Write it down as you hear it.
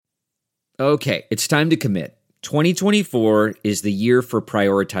Okay, it's time to commit. 2024 is the year for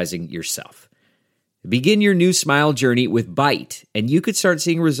prioritizing yourself. Begin your new smile journey with Byte, and you could start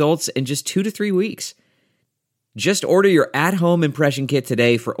seeing results in just 2 to 3 weeks. Just order your at-home impression kit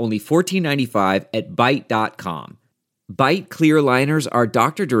today for only $14.95 at Byte.com. Byte clear liners are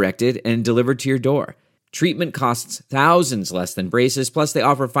doctor-directed and delivered to your door. Treatment costs thousands less than braces, plus they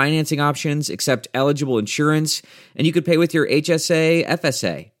offer financing options, accept eligible insurance, and you could pay with your HSA,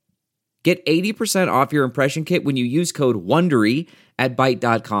 FSA. Get 80% off your impression kit when you use code WONDERY at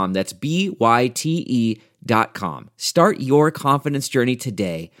Byte.com. That's BYTE.com. Start your confidence journey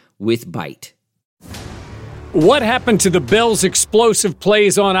today with Byte. What happened to the Bills' explosive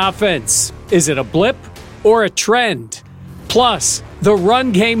plays on offense? Is it a blip or a trend? Plus, the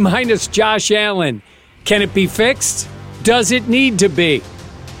run game minus Josh Allen. Can it be fixed? Does it need to be?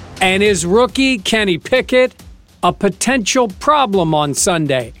 And is rookie Kenny Pickett a potential problem on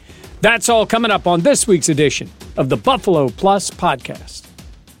Sunday? That's all coming up on this week's edition of the Buffalo Plus Podcast.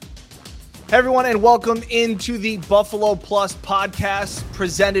 Hey everyone, and welcome into the Buffalo Plus Podcast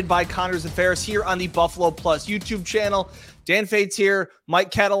presented by Connors and Ferris here on the Buffalo Plus YouTube channel. Dan Fates here,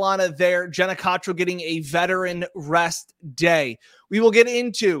 Mike Catalana there, Jenna Cottrell getting a veteran rest day. We will get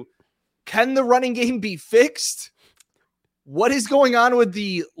into, can the running game be fixed? What is going on with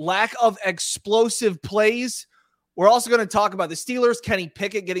the lack of explosive plays? We're also going to talk about the Steelers, Kenny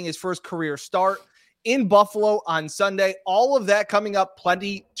Pickett getting his first career start in Buffalo on Sunday. All of that coming up,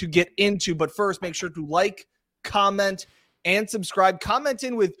 plenty to get into. But first, make sure to like, comment, and subscribe. Comment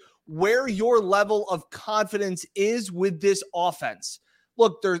in with where your level of confidence is with this offense.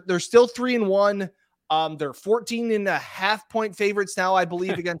 Look, they're still 3-1. They're 14.5-point favorites now, I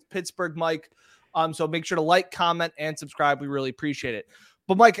believe, against Pittsburgh, Mike. So make sure to like, comment, and subscribe. We really appreciate it.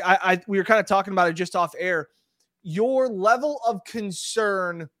 But Mike, we were kind of talking about it just off air. Your level of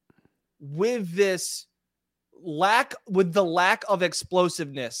concern with this lack of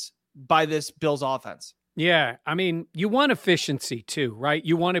explosiveness by this Bills offense. Yeah, I mean, you want efficiency too, right?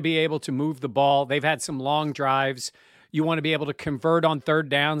 You want to be able to move the ball. They've had some long drives. You want to be able to convert on third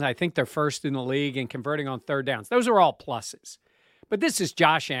downs. I think they're first in the league in converting on third downs. Those are all pluses. But this is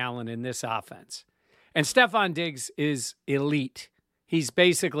Josh Allen in this offense. And Stephon Diggs is elite. He's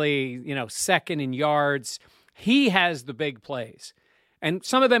basically, second in yards. He has the big plays. And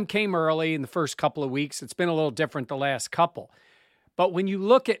some of them came early in the first couple of weeks. It's been a little different the last couple. But when you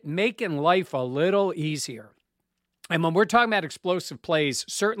look at making life a little easier, and when we're talking about explosive plays,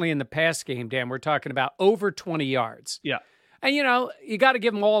 certainly in the pass game, Dan, we're talking about over 20 yards. Yeah. And, you got to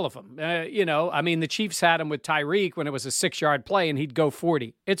give them all of them. The Chiefs had him with Tyreek when it was a 6-yard play and he'd go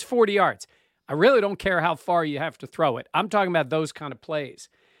 40. It's 40 yards. I really don't care how far you have to throw it. I'm talking about those kind of plays.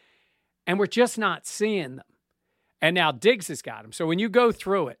 And we're just not seeing them. And now Diggs has got him. So when you go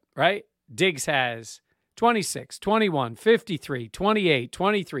through it, right, Diggs has 26, 21, 53, 28,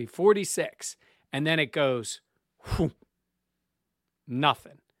 23, 46. And then it goes,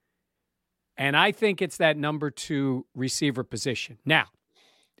 nothing. And I think it's that number 2 receiver position. Now,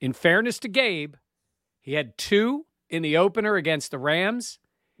 in fairness to Gabe, he had 2 in the opener against the Rams.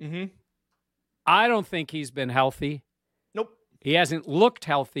 Mm-hmm. I don't think he's been healthy. Nope. He hasn't looked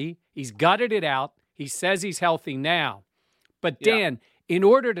healthy. He's gutted it out. He says he's healthy now. But, Dan, in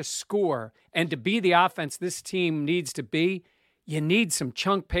order to score and to be the offense this team needs to be, you need some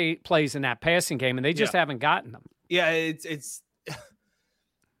chunk plays in that passing game, and they just haven't gotten them. Yeah, it's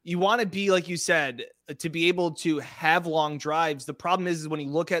you want to be, like you said, to be able to have long drives. The problem is when you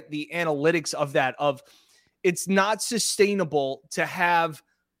look at the analytics of that, it's not sustainable to have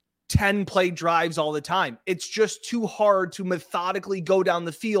 10-play drives all the time. It's just too hard to methodically go down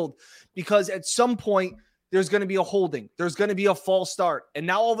the field because at some point there's going to be a holding. There's going to be a false start. And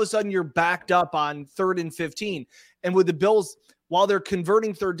now all of a sudden you're backed up on 3rd and 15. And with the Bills, while they're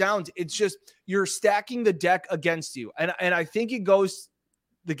converting third downs, it's just you're stacking the deck against you. And I think it goes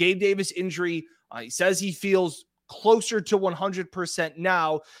the Gabe Davis injury. He says he feels closer to 100%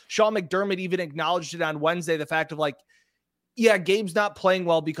 now. Sean McDermott even acknowledged it on Wednesday, the fact of Gabe's not playing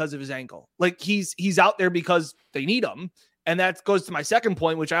well because of his ankle. He's out there because they need him. And that goes to my second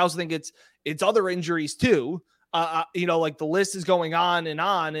point, which I also think it's other injuries too. The list is going on,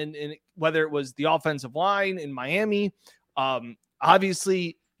 and whether it was the offensive line in Miami,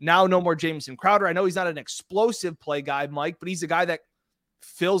 obviously now no more Jamison Crowder. I know he's not an explosive play guy, Mike, but he's a guy that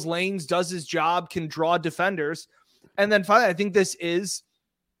fills lanes, does his job, can draw defenders. And then finally, I think this is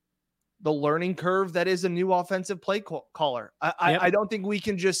the learning curve that is a new offensive play caller. I don't think we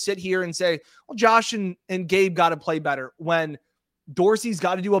can just sit here and say, well, Josh and Gabe got to play better when Dorsey's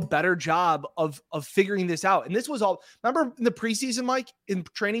got to do a better job of figuring this out. And this was all, remember in the preseason, Mike, in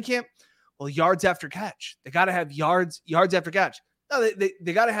training camp, Well, yards after catch. They got to have yards after catch. No,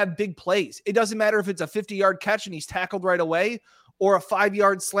 they got to have big plays. It doesn't matter if it's a 50-yard catch and he's tackled right away or a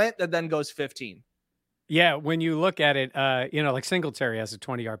 5-yard slant that then goes 15. Yeah, when you look at it, like Singletary has a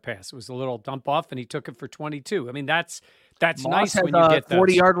 20-yard pass. It was a little dump off, and he took it for 22. I mean, that's Moss nice had when you get those.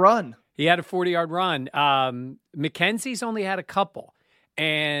 40-yard run. He had a 40-yard run. McKenzie's only had a couple.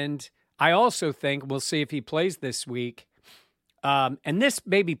 And I also think, we'll see if he plays this week, and this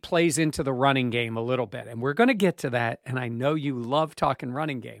maybe plays into the running game a little bit. And we're going to get to that, and I know you love talking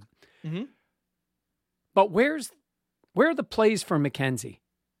running game. Mm-hmm. But where are the plays for McKenzie?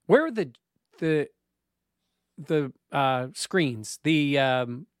 Where are the screens, the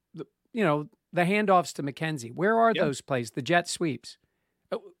handoffs to McKenzie? Where are those plays? The jet sweeps.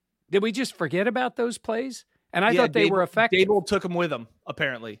 Did we just forget about those plays? And I thought they were effective. Dable took them with him,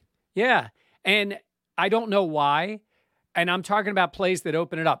 apparently. Yeah. And I don't know why. And I'm talking about plays that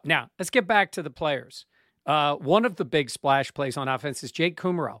open it up. Now, let's get back to the players. One of the big splash plays on offense is Jake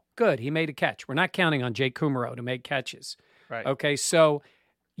Kumerow. Good. He made a catch. We're not counting on Jake Kumerow to make catches. Right. Okay. So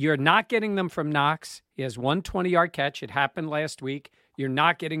you're not getting them from Knox. He has one 20-yard catch. It happened last week. You're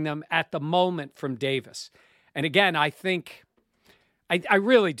not getting them at the moment from Davis. And again, I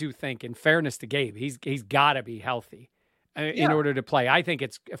really do think, in fairness to Gabe, he's got to be healthy in order to play. I think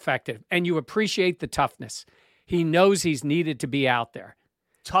it's effective. And you appreciate the toughness. He knows he's needed to be out there.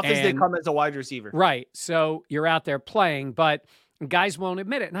 Tough as they come as a wide receiver. Right. So you're out there playing, but guys won't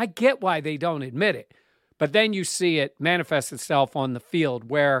admit it. And I get why they don't admit it. But then you see it manifest itself on the field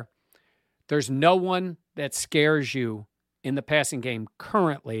where there's no one that scares you in the passing game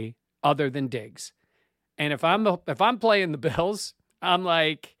currently other than Diggs. And if I'm playing the Bills, I'm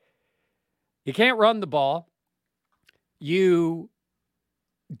like, you can't run the ball. You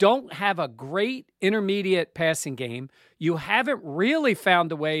don't have a great intermediate passing game. You haven't really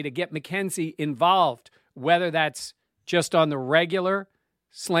found a way to get McKenzie involved, whether that's just on the regular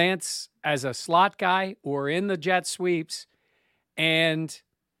slants as a slot guy or in the jet sweeps. And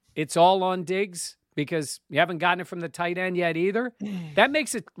it's all on Diggs because you haven't gotten it from the tight end yet either. That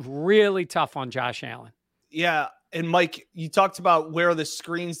makes it really tough on Josh Allen. Yeah. And Mike, you talked about where are the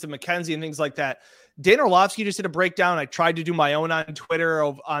screens to McKenzie and things like that. Dan Orlovsky just did a breakdown. I tried to do my own on Twitter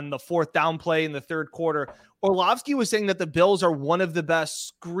on the 4th down play in the 3rd quarter. Orlovsky was saying that the Bills are one of the best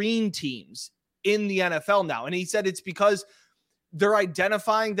screen teams in the NFL now. And he said it's because they're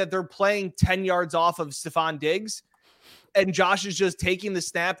identifying that they're playing 10 yards off of Stephon Diggs, and Josh is just taking the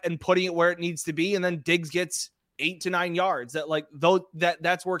snap and putting it where it needs to be. And then Diggs gets 8 to 9 yards.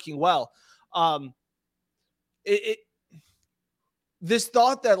 That's working well. This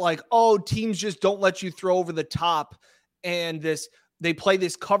thought that teams just don't let you throw over the top, and they play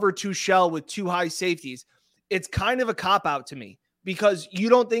this cover 2 shell with 2 high safeties. It's kind of a cop out to me, because you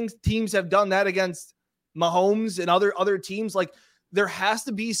don't think teams have done that against Mahomes and other teams. Like, there has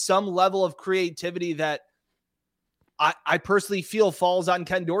to be some level of creativity that I personally feel falls on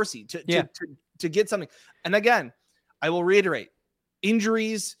Ken Dorsey to get something. And again, I will reiterate,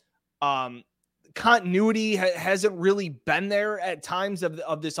 injuries, continuity hasn't really been there at times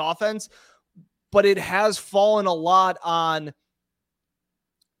of this offense, but it has fallen a lot on.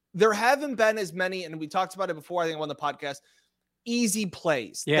 There haven't been as many, and we talked about it before, I think on the podcast, easy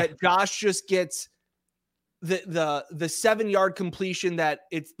plays that Josh just gets the 7-yard completion, that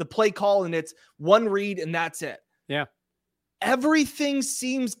it's the play call and it's one read and that's it. Yeah. Everything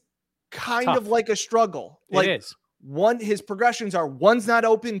seems kind tough. Of like a struggle. It is. His progressions are 1's not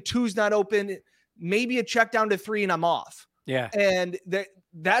open, 2's not open, maybe a check down to 3 and I'm off. Yeah. And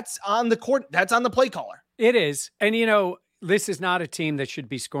that's on the court. That's on the play caller. It is. And this is not a team that should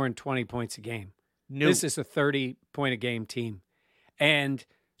be scoring 20 points a game. No. This is a 30-point-a-game team. And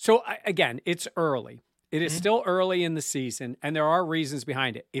so, again, it's early. It is still early in the season, and there are reasons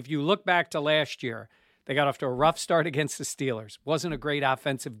behind it. If you look back to last year, they got off to a rough start against the Steelers. Wasn't a great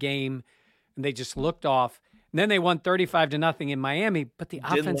offensive game, and they just looked off. And then they won 35-0 in Miami, but the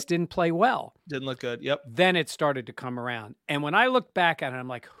offense didn't play well. Didn't look good. Yep. Then it started to come around. And when I look back at it, I'm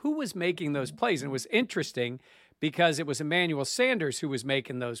like, who was making those plays? And it was interesting because it was Emmanuel Sanders who was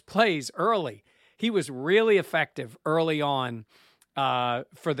making those plays early. He was really effective early on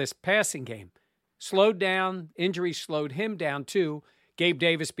for this passing game. Slowed down, injuries slowed him down too. Gabe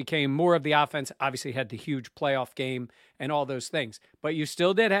Davis became more of the offense, obviously had the huge playoff game and all those things. But you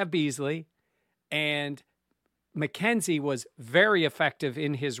still did have Beasley, and McKenzie was very effective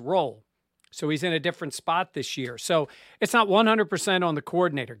in his role. So he's in a different spot this year. So it's not 100% on the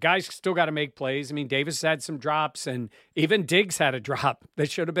coordinator. Guys still got to make plays. I mean, Davis had some drops, and even Diggs had a drop that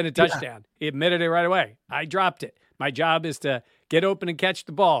should have been a touchdown. He admitted it right away. I dropped it. My job is to get open and catch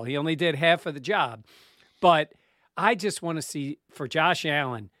the ball. He only did half of the job. But I just want to see, for Josh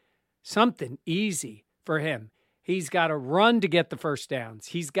Allen, something easy for him. He's got to run to get the first downs.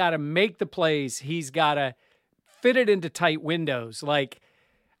 He's got to make the plays. He's got to fit it into tight windows. Like,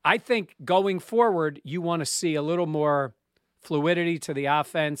 I think going forward, you want to see a little more fluidity to the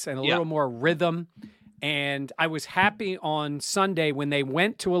offense and a little more rhythm. And I was happy on Sunday when they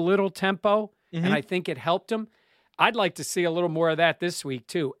went to a little tempo, and I think it helped them. I'd like to see a little more of that this week,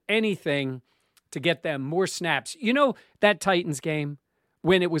 too. Anything to get them more snaps. You know, that Titans game,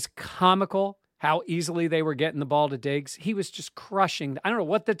 when it was comical how easily they were getting the ball to Diggs, he was just crushing. I don't know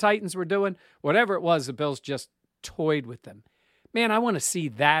what the Titans were doing. Whatever it was, the Bills just toyed with them. Man, I want to see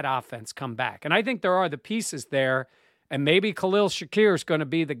that offense come back. And I think there are the pieces there, and maybe Khalil Shakir is going to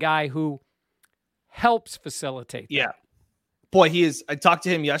be the guy who helps facilitate that. Yeah. Boy, he is. I talked to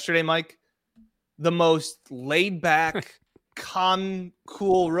him yesterday, Mike. The most laid back, calm,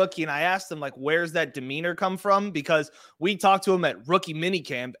 cool rookie. And I asked him, like, where's that demeanor come from? Because we talked to him at rookie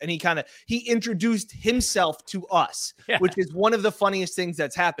minicamp, and he introduced himself to us, which is one of the funniest things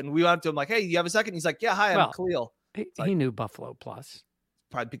that's happened. We went up to him like, hey, you have a second? He's like, yeah, hi, I'm Khalil. He knew Buffalo Plus.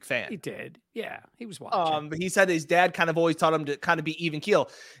 Probably a big fan. He did. Yeah, he was watching. But he said his dad kind of always taught him to kind of be even keel.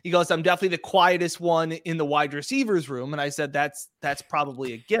 He goes, I'm definitely the quietest one in the wide receivers room. And I said, that's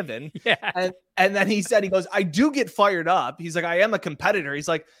probably a given. Yeah. And then he goes, I do get fired up. He's like, I am a competitor. He's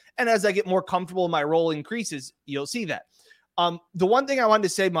like, and as I get more comfortable, my role increases. You'll see that. The one thing I wanted to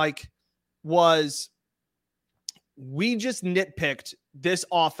say, Mike, was we just nitpicked this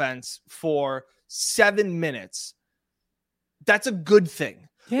offense for 7 minutes. That's a good thing.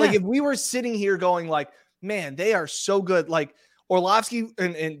 Yeah. Like, if we were sitting here going like, man, they are so good. Like Orlovsky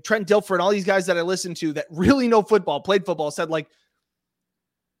and Trent Dilfer and all these guys that I listened to that really know football, played football, said like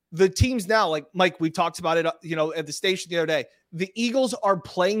the teams now, like Mike, we talked about it, at the station the other day, the Eagles are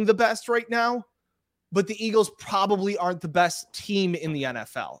playing the best right now, but the Eagles probably aren't the best team in the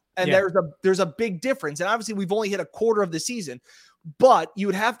NFL. And there's a big difference. And obviously we've only hit a quarter of the season, but you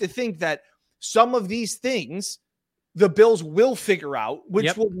would have to think that some of these things the Bills will figure out,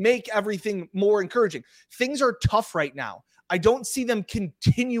 which will make everything more encouraging. Things are tough right now. I don't see them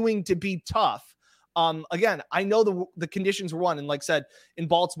continuing to be tough. Again, I know the conditions were one, and like I said, in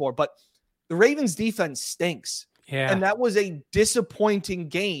Baltimore, but the Ravens defense stinks. Yeah. And that was a disappointing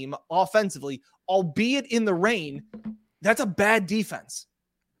game offensively, albeit in the rain. That's a bad defense.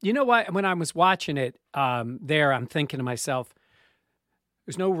 You know what? When I was watching it there, I'm thinking to myself,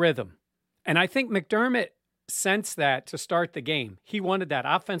 there's no rhythm. And I think McDermott sensed that to start the game. He wanted that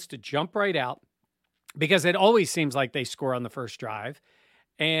offense to jump right out because it always seems like they score on the first drive.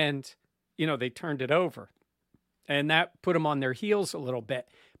 And, they turned it over. And that put them on their heels a little bit.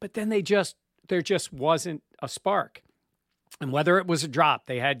 But then there just wasn't a spark. And whether it was a drop,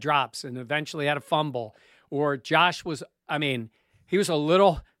 they had drops and eventually had a fumble. Or Josh was, he was a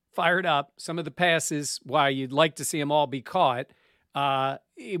little fired up. Some of the passes, while you'd like to see them all be caught,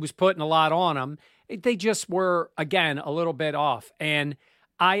 he was putting a lot on them. They just were, again, a little bit off. And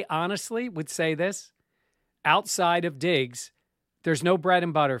I honestly would say this, outside of Diggs, there's no bread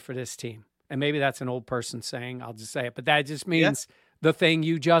and butter for this team. And maybe that's an old person saying, I'll just say it, but that just means the thing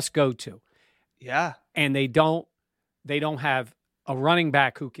you just go to. Yeah. And they don't have a running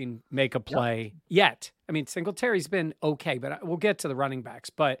back who can make a play yet. Singletary's been okay, but we'll get to the running backs.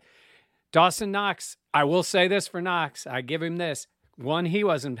 But Dawson Knox, I will say this for Knox. I give him this. One, he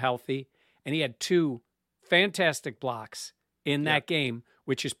wasn't healthy. And he had 2 fantastic blocks in that game,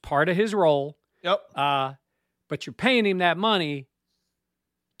 which is part of his role. Yep. But you're paying him that money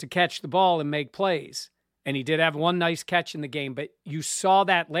to catch the ball and make plays. And he did have one nice catch in the game. But you saw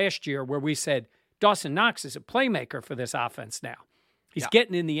that last year where we said, Dawson Knox is a playmaker for this offense now. He's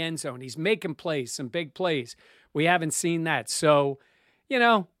getting in the end zone. He's making plays, some big plays. We haven't seen that. So,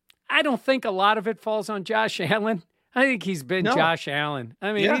 I don't think a lot of it falls on Josh Allen. I think he's been Josh Allen.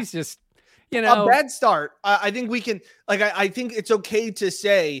 He's just... a bad start. I think we can, I think it's okay to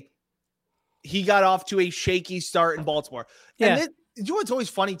say he got off to a shaky start in Baltimore. Yeah. And what's always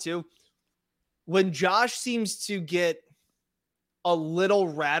funny too? When Josh seems to get a little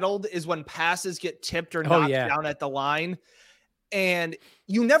rattled is when passes get tipped or knocked down at the line. And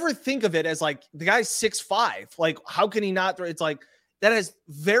you never think of it as like, the guy's 6'5". Like, how can he not throw? It's like, that has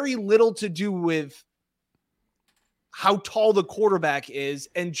very little to do with how tall the quarterback is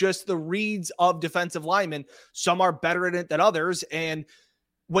and just the reads of defensive linemen. Some are better at it than others. And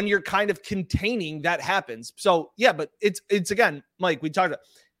when you're kind of containing, that happens. So but it's again, Mike, we talked about,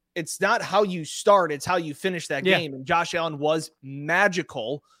 it's not how you start, it's how you finish that game. And Josh Allen was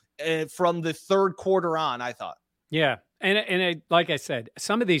magical from the third quarter on, I thought. Yeah. Like I said,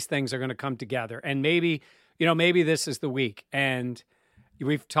 some of these things are going to come together, and maybe this is the week. And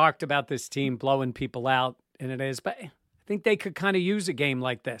we've talked about this team blowing people out, and it is, but I think they could kind of use a game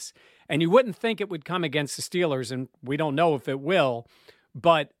like this. And you wouldn't think it would come against the Steelers, and we don't know if it will,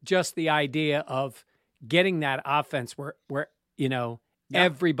 but just the idea of getting that offense where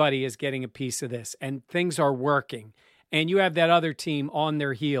everybody is getting a piece of this and things are working, and you have that other team on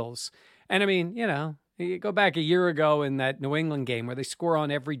their heels. And I mean, you go back a year ago in that New England game where they score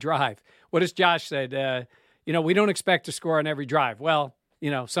on every drive. What has Josh said? We don't expect to score on every drive. Well,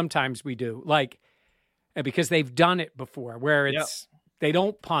 sometimes we do, because they've done it before where it's they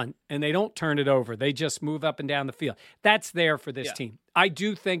don't punt and they don't turn it over. They just move up and down the field. That's there for this team. I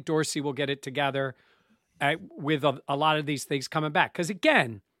do think Dorsey will get it together with a lot of these things coming back. Because,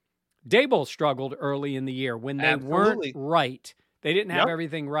 again, Daboll struggled early in the year when they weren't right. They didn't have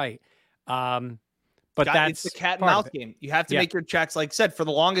everything right. But it's the cat and mouse game. You have to make your checks. Like I said, for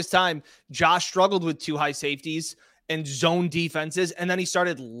the longest time, Josh struggled with 2 high safeties and zone defenses, and then he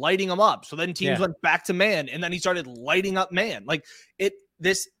started lighting them up. So then teams went back to man, and then he started lighting up man.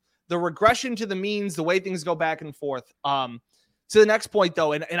 The regression to the means, the way things go back and forth. To the next point,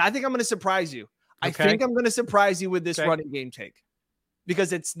 though, and I think I'm going to surprise you. Okay. I think I'm going to surprise you with this running game take,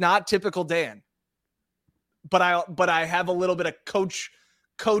 because it's not typical Dan. But I have a little bit of coach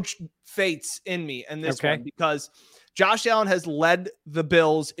fates in me in this one, because Josh Allen has led the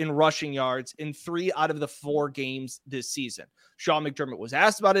Bills in rushing yards in 3 out of the 4 games this season. Sean McDermott was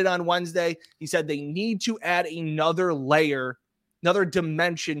asked about it on Wednesday. He said they need to add another layer, another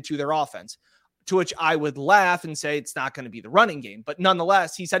dimension to their offense, to which I would laugh and say it's not going to be the running game. But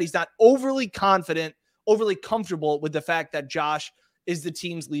nonetheless, he said he's not overly confident, overly comfortable with the fact that Josh is the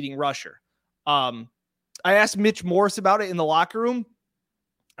team's leading rusher. I asked Mitch Morse about it in the locker room,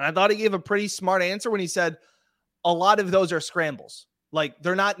 and I thought he gave a pretty smart answer when he said a lot of those are scrambles.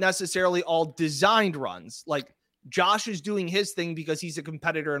 They're not necessarily all designed runs. Josh is doing his thing because he's a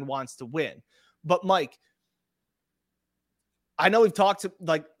competitor and wants to win. But Mike, I know we've talked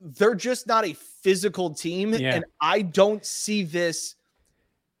they're just not a physical team. Yeah. And I don't see this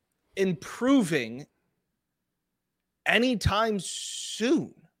improving anytime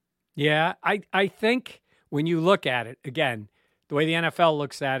soon. Yeah. I think when you look at it, again, the way the NFL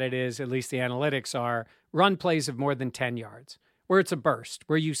looks at it is, at least the analytics are, run plays of more than 10 yards, where it's a burst,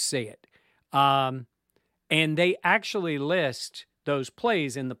 where you see it. And they actually list those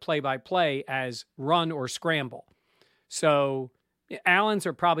plays in the play-by-play as run or scramble. So Allen's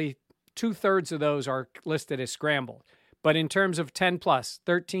are probably 2/3 of those are listed as scramble. But in terms of 10 plus,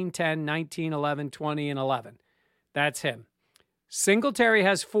 13, 10, 19, 11, 20, and 11, that's him. Singletary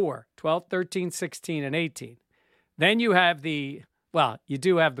has 4, 12, 13, 16, and 18. Then you have you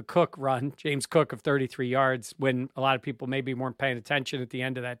do have the Cook run, James Cook of 33 yards, when a lot of people maybe weren't paying attention at the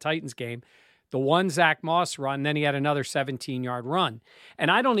end of that Titans game. The one Zach Moss run, then he had another 17-yard run.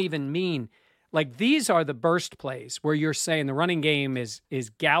 And I don't even mean, these are the burst plays where you're saying the running game is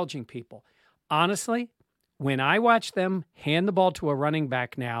gouging people. Honestly, when I watch them hand the ball to a running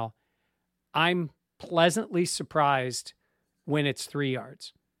back now, I'm pleasantly surprised when it's 3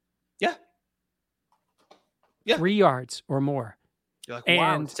 yards. Yeah. 3 yards or more. You're like,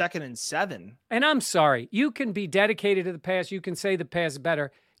 wow, 2nd and 7. And I'm sorry, you can be dedicated to the pass. You can say the pass is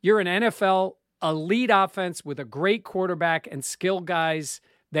better. You're an NFL elite offense with a great quarterback and skill guys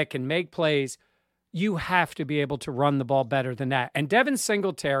that can make plays. You have to be able to run the ball better than that. And Devin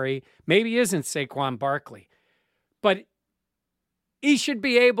Singletary maybe isn't Saquon Barkley, but they should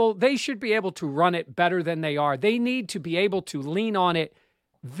be able to run it better than they are. They need to be able to lean on it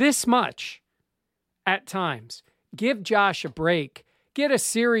this much at times. Give Josh a break. Get a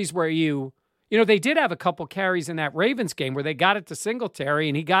series where they did have a couple carries in that Ravens game where they got it to Singletary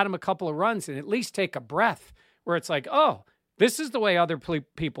and he got him a couple of runs, and at least take a breath where it's like, oh, this is the way other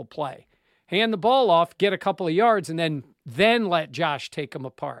people play. Hand the ball off, get a couple of yards, and then let Josh take them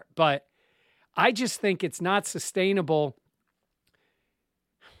apart. But I just think it's not sustainable.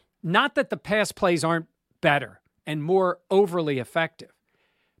 Not that the pass plays aren't better and more overly effective,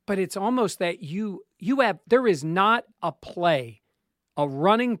 but it's almost that there is not a play, a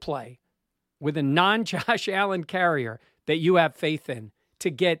running play with a non-Josh Allen carrier that you have faith in to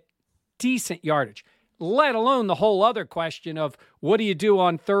get decent yardage, let alone the whole other question of what do you do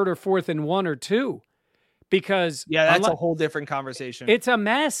on 3rd or 4th and 1 or 2? Because that's a whole different conversation. It's a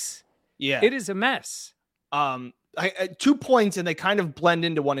mess. Yeah, it is a mess. 2 points, and they kind of blend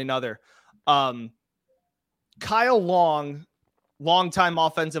into one another. Kyle Long longtime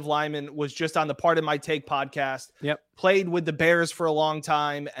offensive lineman, was just on the Part of My Take podcast. Yep. Played with the Bears for a long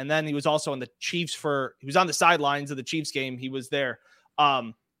time. And then he was also on the Chiefs he was on the sidelines of the Chiefs game. He was there.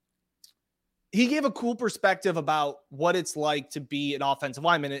 He gave a cool perspective about what it's like to be an offensive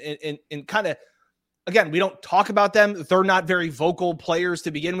lineman and kind of, again, we don't talk about them. They're not very vocal players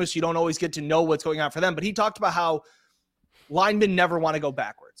to begin with, so you don't always get to know what's going on for them. But he talked about how linemen never want to go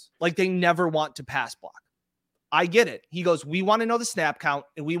backwards. Like, they never want to pass block. I get it. He goes, we want to know the snap count,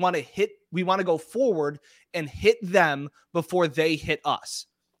 and we want to go forward and hit them before they hit us.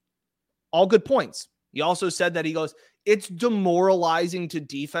 All good points. He also said that, he goes, it's demoralizing to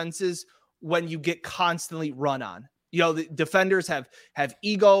defenses when you get constantly run on. You know, the defenders have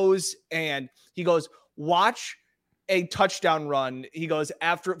egos, and he goes, watch a touchdown run. He goes,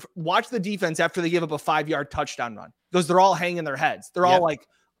 watch the defense after they give up a 5-yard touchdown run. He goes, they're all hanging their heads. They're all like,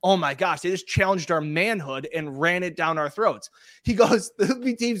 oh my gosh, they just challenged our manhood and ran it down our throats. He goes, there'll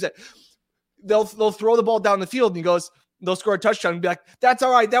be teams that they'll throw the ball down the field, and he goes, they'll score a touchdown and be like, that's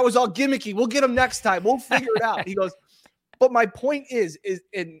all right. That was all gimmicky. We'll get them next time. We'll figure it out. He goes, but my point is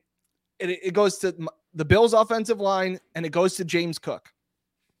it goes to the Bills offensive line, and it goes to James Cook.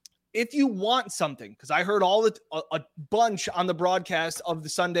 If you want something, because I heard a bunch on the broadcast of the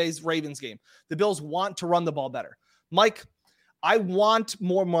Sunday's Ravens game, the Bills want to run the ball better. Mike, I want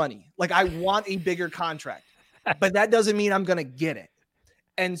more money. Like, I want a bigger contract, but that doesn't mean I'm going to get it.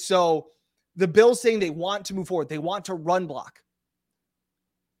 And so the Bills saying they want to move forward, they want to run block,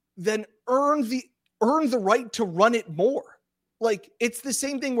 then earn the right to run it more. Like, it's the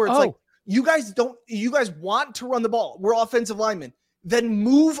same thing where it's like, you guys want to run the ball. We're offensive linemen. Then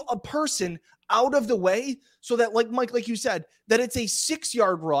move a person out of the way so that, like Mike, like you said, that it's a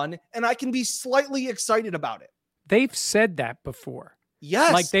 6-yard run and I can be slightly excited about it. They've said that before.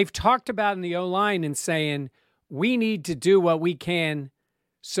 Yes. Like, they've talked about in the O-line and saying, we need to do what we can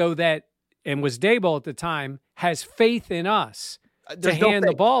so that, and was Daboll at the time, has faith in us to hand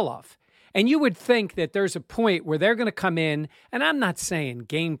the ball off. And you would think that there's a point where they're going to come in, and I'm not saying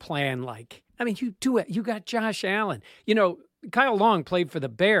game plan like, I mean, you do it. You got Josh Allen. You know, Kyle Long played for the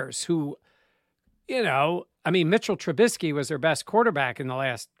Bears, who, you know, I mean, Mitchell Trubisky was their best quarterback in the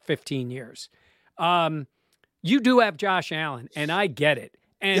last 15 years. You do have Josh Allen, and I get it.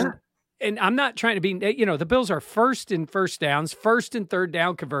 And I'm not trying to be, you know, the Bills are first in first downs, first and third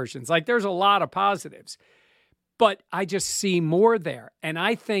down conversions. Like, there's a lot of positives. But I just see more there. And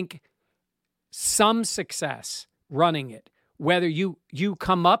I think some success running it, whether you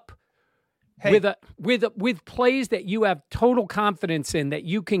come up with plays that you have total confidence in that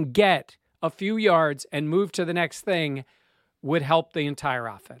you can get a few yards and move to the next thing, would help the entire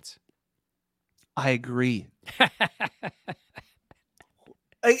offense. I agree.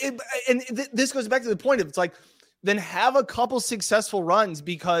 This goes back to the point of, it's like, then have a couple successful runs,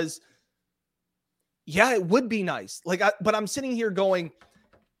 because it would be nice. But I'm sitting here going,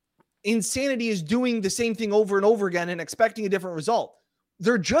 insanity is doing the same thing over and over again and expecting a different result.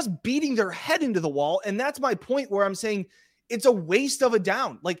 They're just beating their head into the wall. And that's my point, where I'm saying it's a waste of a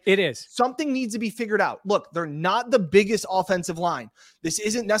down. Like, it is. Something needs to be figured out. Look, they're not the biggest offensive line. This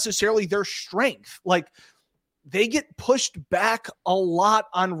isn't necessarily their strength. Like, they get pushed back a lot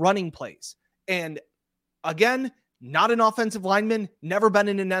on running plays. And again, not an offensive lineman, never been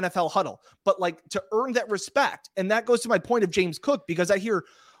in an NFL huddle, but like, to earn that respect. And that goes to my point of James Cook, because I hear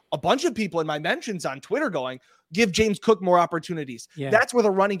a bunch of people in my mentions on Twitter going, give James Cook more opportunities. Yeah. That's where the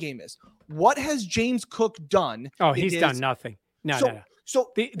running game is. What has James Cook done? Oh, he's done nothing. No.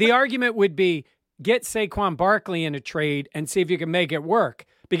 So the argument would be, get Saquon Barkley in a trade and see if you can make it work,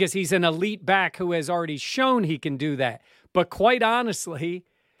 because he's an elite back who has already shown he can do that. But quite honestly,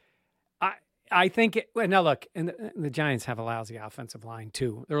 I think now look, and the Giants have a lousy offensive line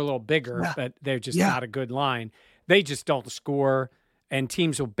too. They're a little bigger, but they're just not a good line. They just don't score. And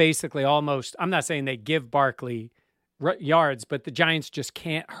teams will basically almost, I'm not saying they give Barkley yards, but the Giants just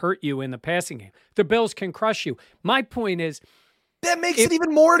can't hurt you in the passing game. The Bills can crush you. My point is, that makes it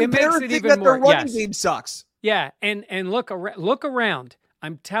even more embarrassing that their running game sucks. Yeah, and look around.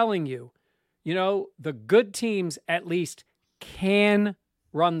 I'm telling you, you know, the good teams at least can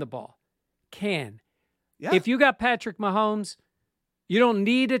run the ball. Can. Yeah. If you got Patrick Mahomes, you don't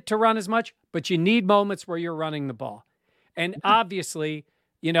need it to run as much, but you need moments where you're running the ball. And obviously,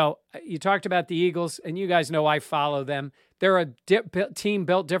 you know, you talked about the Eagles, and you guys know I follow them. They're a team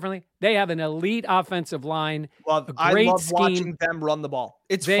built differently. They have an elite offensive line. I love scheme. Watching them run the ball.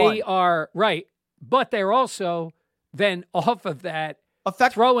 They fun. Are right, but they're also then off of that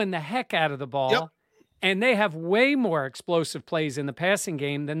throwing the heck out of the ball. Yep. And they have way more explosive plays in the passing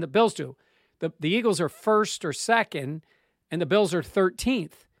game than the Bills do. The Eagles are first or second, and the Bills are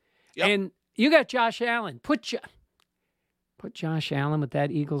 13th. Yep. And you got Josh Allen. Put Josh Allen with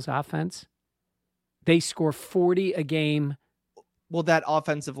that Eagles offense. They score 40 a game. Well, that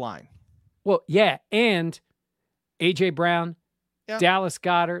offensive line. Well, yeah, and A.J. Brown, Dallas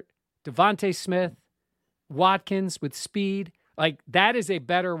Goedert, Devontae Smith, Watkins with speed. Like, that is a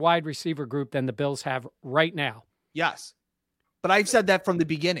better wide receiver group than the Bills have right now. Yes. But I've said that from the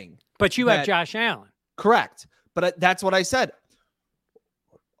beginning. But you have Josh Allen. Correct. But that's what I said.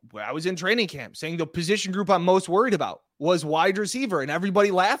 I was in training camp saying the position group I'm most worried about was wide receiver, and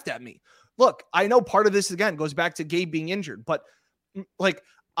everybody laughed at me. Look, I know part of this, again, goes back to Gabe being injured, but like,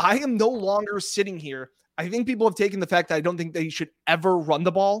 I am no longer sitting here. I think people have taken the fact that I don't think they should ever run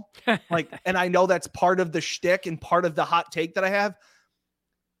the ball. And I know that's part of the shtick and part of the hot take that I have.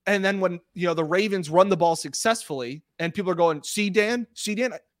 And then when, the Ravens run the ball successfully and people are going, see, Dan,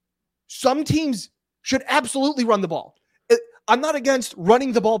 some teams should absolutely run the ball. I'm not against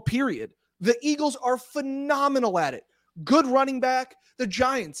running the ball, period. The Eagles are phenomenal at it. Good running back. The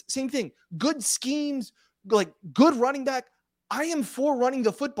Giants, same thing. Good schemes, like good running back. I am for running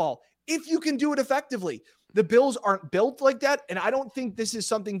the football if you can do it effectively. The Bills aren't built like that, and I don't think this is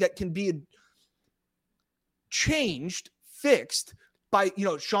something that can be changed, fixed by,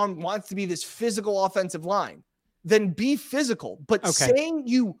 Sean wants to be this physical offensive line. Then be physical. But saying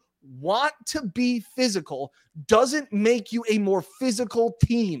you want to be physical doesn't make you a more physical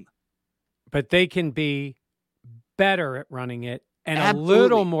team. But they can be better at running it and Absolutely. A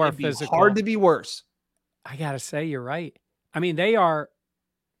little more It'd be physical. Hard to be worse. I got to say, you're right. I mean, they are,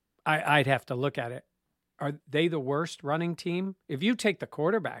 I'd have to look at it. Are they the worst running team? If you take the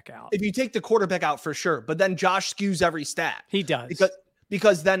quarterback out. If you take the quarterback out, for sure. But then Josh skews every stat. He does.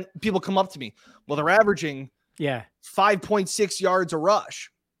 Because then people come up to me. Well, they're averaging 5.6 yards a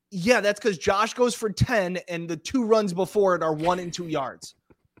rush. Yeah, that's because Josh goes for 10 and the 2 runs before it are 1 and 2 yards.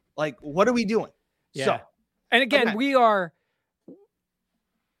 Like, what are we doing? Yeah. So, and again,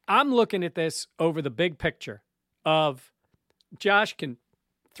 I'm looking at this over the big picture of Josh can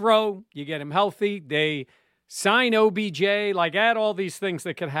throw, you get him healthy, they sign OBJ, like add all these things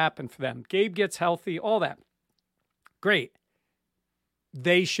that could happen for them. Gabe gets healthy, all that. Great.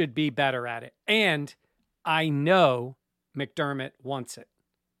 They should be better at it. And I know McDermott wants it.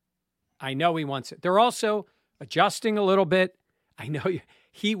 I know he wants it. They're also adjusting a little bit. I know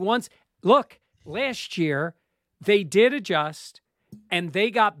he wants, look, last year they did adjust and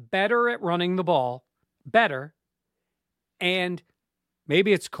they got better at running the ball, better. And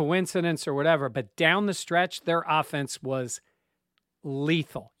maybe it's coincidence or whatever, but down the stretch, their offense was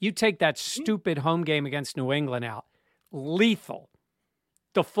lethal. You take that stupid home game against New England out, lethal,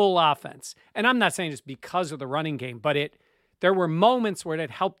 the full offense. And I'm not saying it's because of the running game, but there were moments where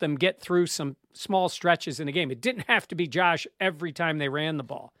it helped them get through some small stretches in the game. It didn't have to be Josh every time they ran the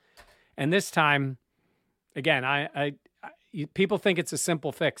ball. And this time, again, people think it's a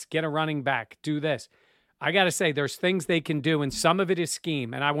simple fix. Get a running back, do this. I got to say, there's things they can do, and some of it is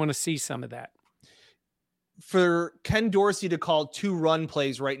scheme, and I want to see some of that. For Ken Dorsey to call 2 run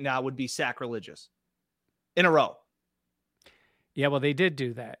plays right now would be sacrilegious in a row. Yeah, well, they did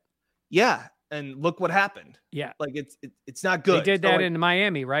do that. Yeah, and look what happened. Yeah. Like, it's not good. They did that in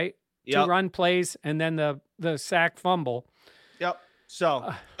Miami, right? Yep. 2 run plays, and then the sack fumble. Yep.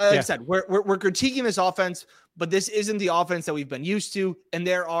 So, like I said, we're critiquing this offense, but this isn't the offense that we've been used to. And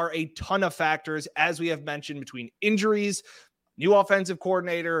there are a ton of factors, as we have mentioned, between injuries, new offensive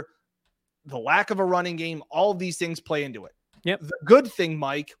coordinator, the lack of a running game. All of these things play into it. Yep. The good thing,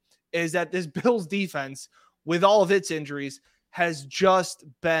 Mike, is that this Bills defense, with all of its injuries, has just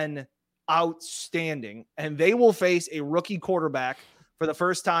been outstanding. And they will face a rookie quarterback for the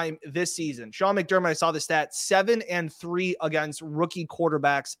first time this season. Sean McDermott, I saw the stat, 7-3 against rookie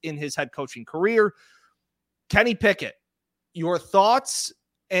quarterbacks in his head coaching career. Kenny Pickett, your thoughts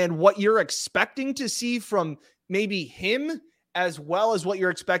and what you're expecting to see from maybe him as well as what you're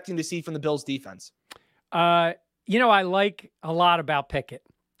expecting to see from the Bills defense? I like a lot about Pickett.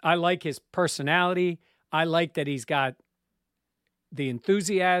 I like his personality. I like that he's got the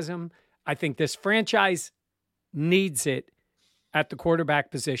enthusiasm. I think this franchise needs it at the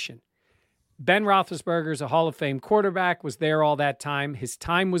quarterback position. Ben Roethlisberger is a Hall of Fame quarterback, was there all that time. His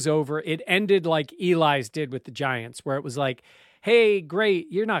time was over. It ended like Eli's did with the Giants, where it was like, hey, great,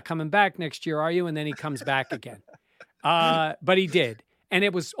 you're not coming back next year, are you? And then he comes back again. But he did. And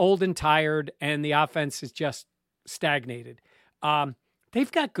it was old and tired, and the offense is just stagnated.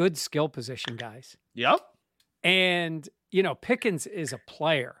 They've got good skill position guys. Yep. And, Pickens is a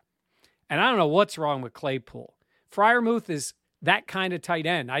player. And I don't know what's wrong with Claypool. Freiermuth is that kind of tight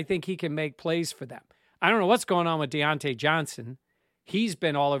end. I think he can make plays for them. I don't know what's going on with Deontay Johnson. He's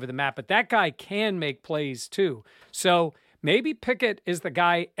been all over the map, but that guy can make plays too. So maybe Pickett is the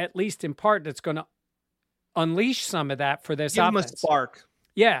guy, at least in part, that's going to unleash some of that for this offense. Give him a spark.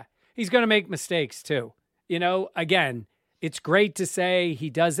 Yeah, he's going to make mistakes too. Again, it's great to say he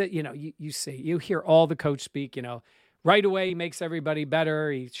does it. You hear all the coach speak, right away he makes everybody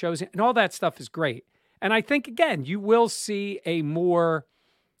better. He shows it, and all that stuff is great. And I think, again, you will see a more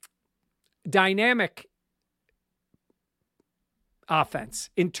dynamic offense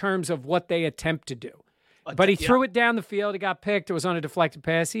in terms of what they attempt to do. But he threw it down the field. He got picked. It was on a deflected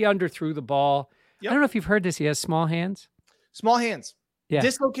pass. He underthrew the ball. Yep. I don't know if you've heard this. He has small hands. Small hands. Yeah.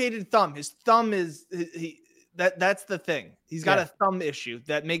 Dislocated thumb. His thumb is that's the thing. He's got a thumb issue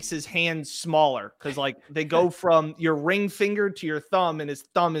that makes his hands smaller because they go from your ring finger to your thumb, and his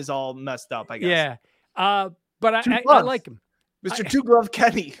thumb is all messed up, I guess. Yeah. But I like him. Mr. Two Glove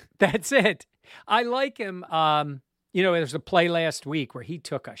Kenny. That's it. I like him. There's a play last week where he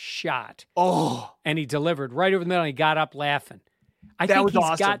took a shot. Oh. And he delivered right over the middle and he got up laughing. I that think was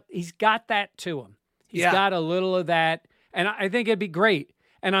awesome. He's got that to him. He's got a little of that. And I think it'd be great.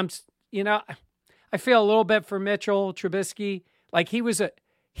 And I feel a little bit for Mitchell Trubisky. Like he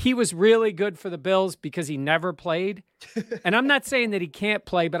was really good for the Bills because he never played. And I'm not saying that he can't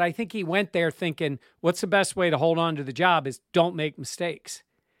play, but I think he went there thinking, what's the best way to hold on to the job is don't make mistakes.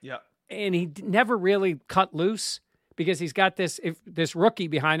 Yeah. And he never really cut loose because he's got this rookie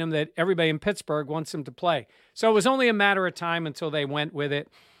behind him that everybody in Pittsburgh wants him to play. So it was only a matter of time until they went with it.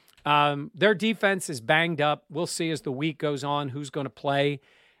 Their defense is banged up. We'll see as the week goes on who's going to play.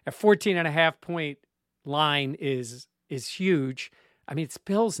 A 14.5-point line is huge. I mean, it's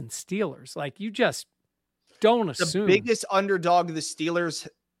Bills and Steelers. Like, you just don't assume. The biggest underdog the Steelers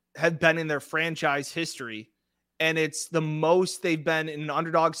have been in their franchise history, and it's the most they've been in an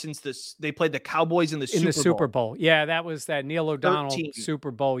underdog since they played the Cowboys in the Super Bowl. Yeah, that was that Neil O'Donnell 13. Super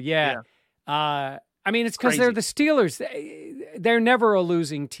Bowl. Yeah. I mean, it's because Crazy. they're the Steelers. They're never a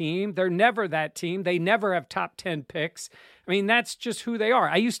losing team. They're never that team. They never have top 10 picks. I mean, that's just who they are.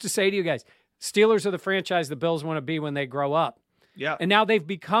 I used to say to you guys, Steelers are the franchise the Bills want to be when they grow up. Yeah. And now they've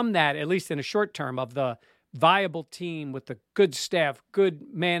become that, at least in a short term, of the viable team with the good staff, good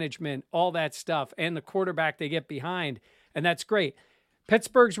management, all that stuff, and the quarterback they get behind. And that's great.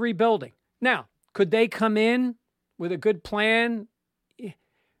 Pittsburgh's rebuilding. Now, could they come in with a good plan?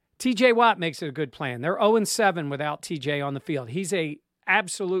 TJ Watt makes it a good plan. They're 0-7 without TJ on the field. He's a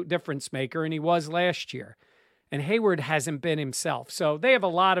absolute difference maker, and he was last year. And Hayward hasn't been himself. So they have a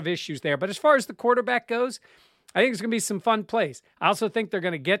lot of issues there. But as far as the quarterback goes, I think it's going to be some fun plays. I also think they're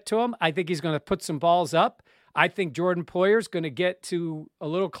going to get to him. I think he's going to put some balls up. I think Jordan Poyer's going to get to a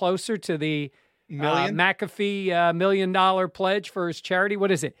little closer to the McAfee $1 million pledge for his charity.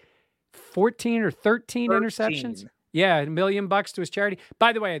 What is it? 14 or 13 interceptions? Yeah, $1 million to his charity.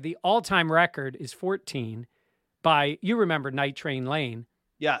 By the way, the all-time record is 14 by, you remember Night Train Lane.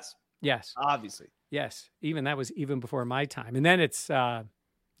 Yes. Obviously. Yes. That was even before my time. And then it's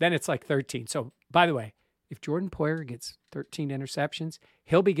like 13. So, by the way, if Jordan Poyer gets 13 interceptions,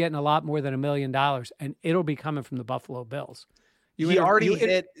 he'll be getting a lot more than $1 million, and it'll be coming from the Buffalo Bills. He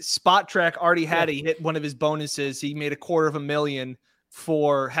hit Spot Track already had he hit one of his bonuses. He made $250,000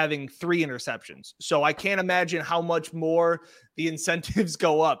 for having 3 interceptions. So I can't imagine how much more the incentives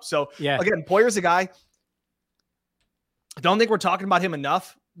go up. So again, Poyer's a guy. I don't think we're talking about him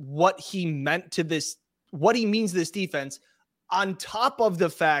enough. What he meant to this, what he means to this defense, on top of the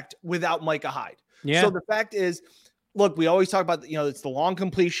fact without Micah Hyde. Yeah. So the fact is, look, we always talk about, it's the long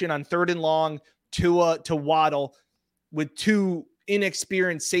completion on 3rd and long to Waddle with 2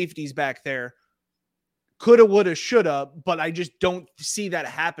 inexperienced safeties back there. Coulda, woulda, shoulda, but I just don't see that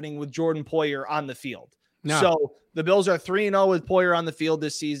happening with Jordan Poyer on the field. No. So the Bills are 3-0 with Poyer on the field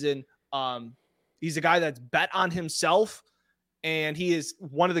this season. He's a guy that's bet on himself, and he is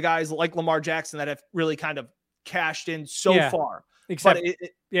one of the guys like Lamar Jackson that have really kind of cashed in so far. Except,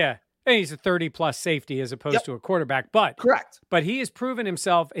 and he's a 30-plus safety as opposed to a quarterback. But correct. But he has proven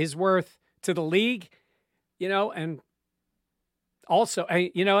himself, his worth to the league, and also,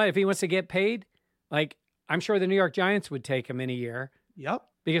 if he wants to get paid, like, I'm sure the New York Giants would take him in a year. Yep.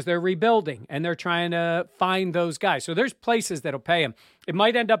 Because they're rebuilding and they're trying to find those guys. So there's places that'll pay him. It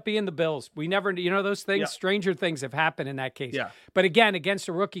might end up being the Bills. We never, those things, stranger things have happened in that case. Yeah. But again, against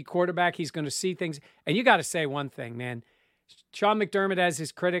a rookie quarterback, he's going to see things. And you got to say one thing, man. Sean McDermott has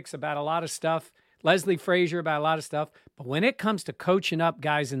his critics about a lot of stuff. Leslie Frazier about a lot of stuff. But when it comes to coaching up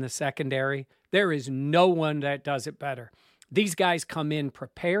guys in the secondary, there is no one that does it better. These guys come in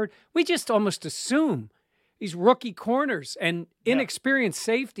prepared. We just almost assume, these rookie corners and inexperienced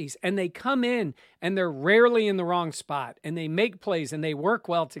safeties, and they come in and they're rarely in the wrong spot, and they make plays and they work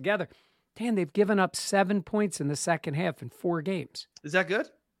well together. Dan, they've given up 7 points in the second half in 4 games. Is that good?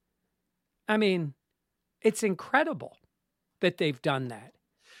 I mean, it's incredible that they've done that.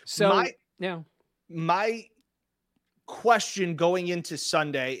 So, my question going into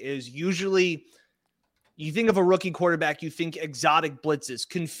Sunday is, usually you think of a rookie quarterback, you think exotic blitzes,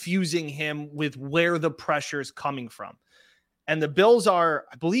 confusing him with where the pressure is coming from. And the Bills are,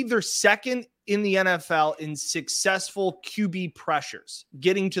 I believe they're second in the NFL in successful QB pressures,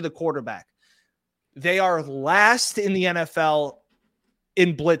 getting to the quarterback. They are last in the NFL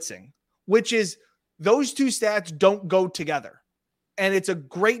in blitzing, which is, those two stats don't go together. And it's a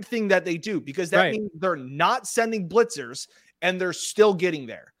great thing that they do, because that means they're not sending blitzers and they're still getting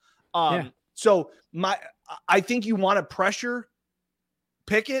there. So I think you want to pressure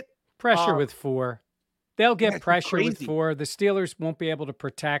Pickett. Pressure with 4. They'll get pressure crazy. with 4. The Steelers won't be able to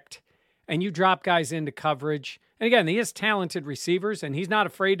protect, and you drop guys into coverage. And again, he has talented receivers, and he's not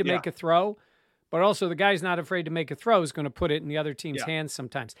afraid to make a throw, but also the guy's not afraid to make a throw is going to put it in the other team's hands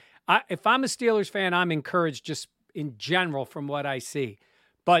sometimes. If I'm a Steelers fan, I'm encouraged just in general from what I see.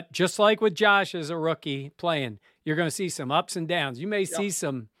 But just like with Josh as a rookie playing, you're going to see some ups and downs. You may see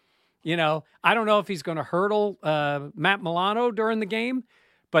some, I don't know if he's going to hurdle Matt Milano during the game,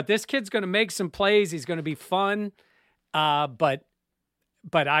 but this kid's going to make some plays. He's going to be fun. But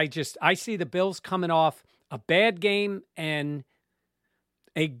I see the Bills coming off a bad game and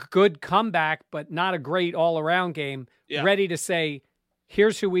a good comeback, but not a great all-around game, ready to say,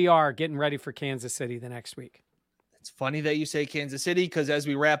 here's who we are, getting ready for Kansas City the next week. It's funny that you say Kansas City, because as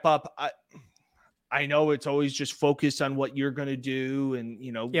we wrap up, I know it's always just focused on what you're going to do. And,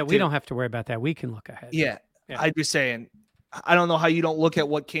 we don't have to worry about that. We can look ahead. Yeah. I'm just saying, I don't know how you don't look at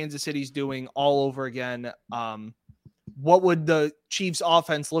what Kansas City's doing all over again. What would the Chiefs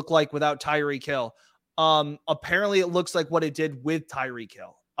offense look like without Tyreek Hill? Apparently it looks like what it did with Tyreek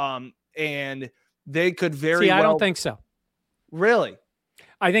Hill. And they could I don't think so. Really?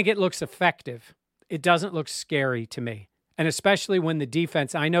 I think it looks effective. It doesn't look scary to me. And especially when the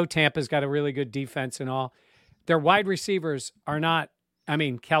defense, I know Tampa's got a really good defense and all. Their wide receivers are not,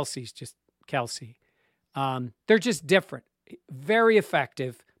 Kelsey's just Kelsey. They're just different. Very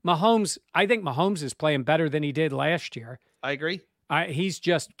effective. I think Mahomes is playing better than he did last year. I agree. He's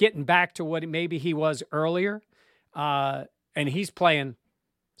just getting back to what maybe he was earlier. And he's playing,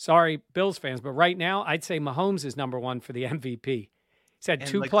 sorry, Bills fans, but right now I'd say Mahomes is number 1 for the MVP. He's had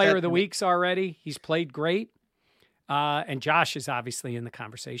 2 player of the weeks already. He's played great. And Josh is obviously in the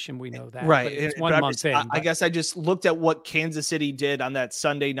conversation. We know that. Right. It's 1 month in. I guess I just looked at what Kansas City did on that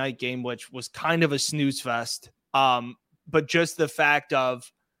Sunday night game, which was kind of a snooze fest. But just the fact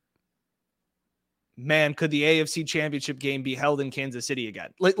of, man, could the AFC Championship game be held in Kansas City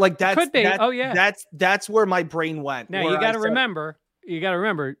again? Like that could be. That's where my brain went. Now you got to remember,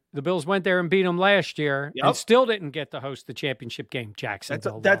 the Bills went there and beat them last year and still didn't get to host the championship game.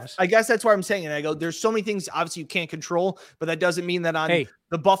 Jacksonville lost. I guess that's where I'm saying. And I go, there's so many things obviously you can't control, but that doesn't mean that on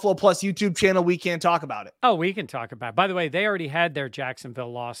the Buffalo Plus YouTube channel, we can't talk about it. Oh, we can talk about it. By the way, they already had their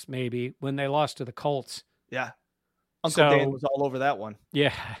Jacksonville loss maybe when they lost to the Colts. Yeah. Uncle Dan was all over that one.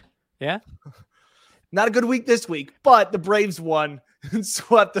 Yeah. Yeah. Not a good week this week, but the Braves won and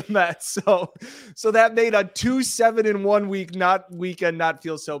swept the Mets. So that made a 2-7-1 weekend not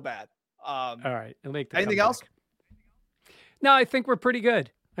feel so bad. All right. Anything else? No, I think we're pretty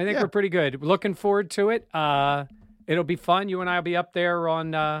good. We're pretty good. Looking forward to it. It'll be fun. You and I will be up there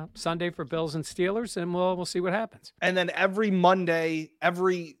on Sunday for Bills and Steelers, and we'll see what happens. And then every Monday,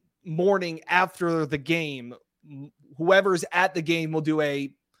 every morning after the game, whoever's at the game will do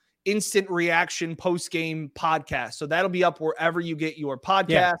a instant reaction post-game podcast. So that'll be up wherever you get your podcasts.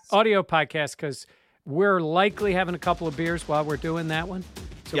 Yeah, audio podcast, because we're likely having a couple of beers while we're doing that one.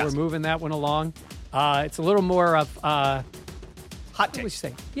 So we're moving that one along. It's a little more of hot takes.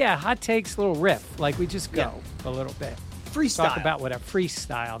 Yeah, hot takes, little riff. Like we just go a little bit. Freestyle. Talk about whatever.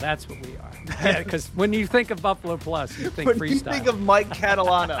 Freestyle. That's what we are. Yeah, because when you think of Buffalo Plus, you think freestyle. When you think of Mike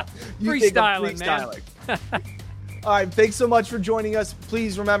Catalana, you think of freestyling. Man. All right, thanks so much for joining us.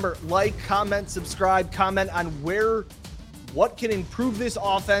 Please remember, like, comment, subscribe, comment on what can improve this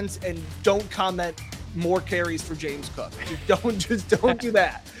offense, and don't comment more carries for James Cook. Just don't do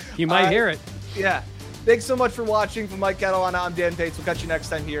that. You might hear it. Yeah. Thanks so much for watching. For Mike Catalana, I'm Dan Pates. We'll catch you next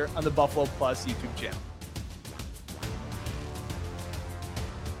time here on the Buffalo Plus YouTube channel.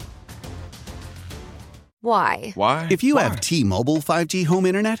 Why? Why? If you have T-Mobile 5G home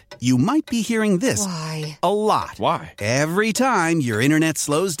internet, you might be hearing this Why? a lot. Why? Every time your internet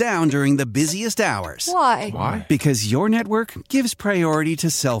slows down during the busiest hours. Why? Why? Because your network gives priority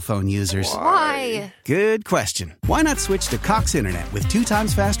to cell phone users. Why? Good question. Why not switch to Cox Internet with 2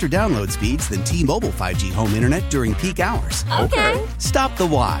 times faster download speeds than T-Mobile 5G home internet during peak hours? Okay. Stop the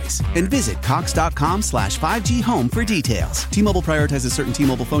whys and visit cox.com/5G home for details. T-Mobile prioritizes certain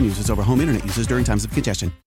T-Mobile phone users over home internet users during times of congestion.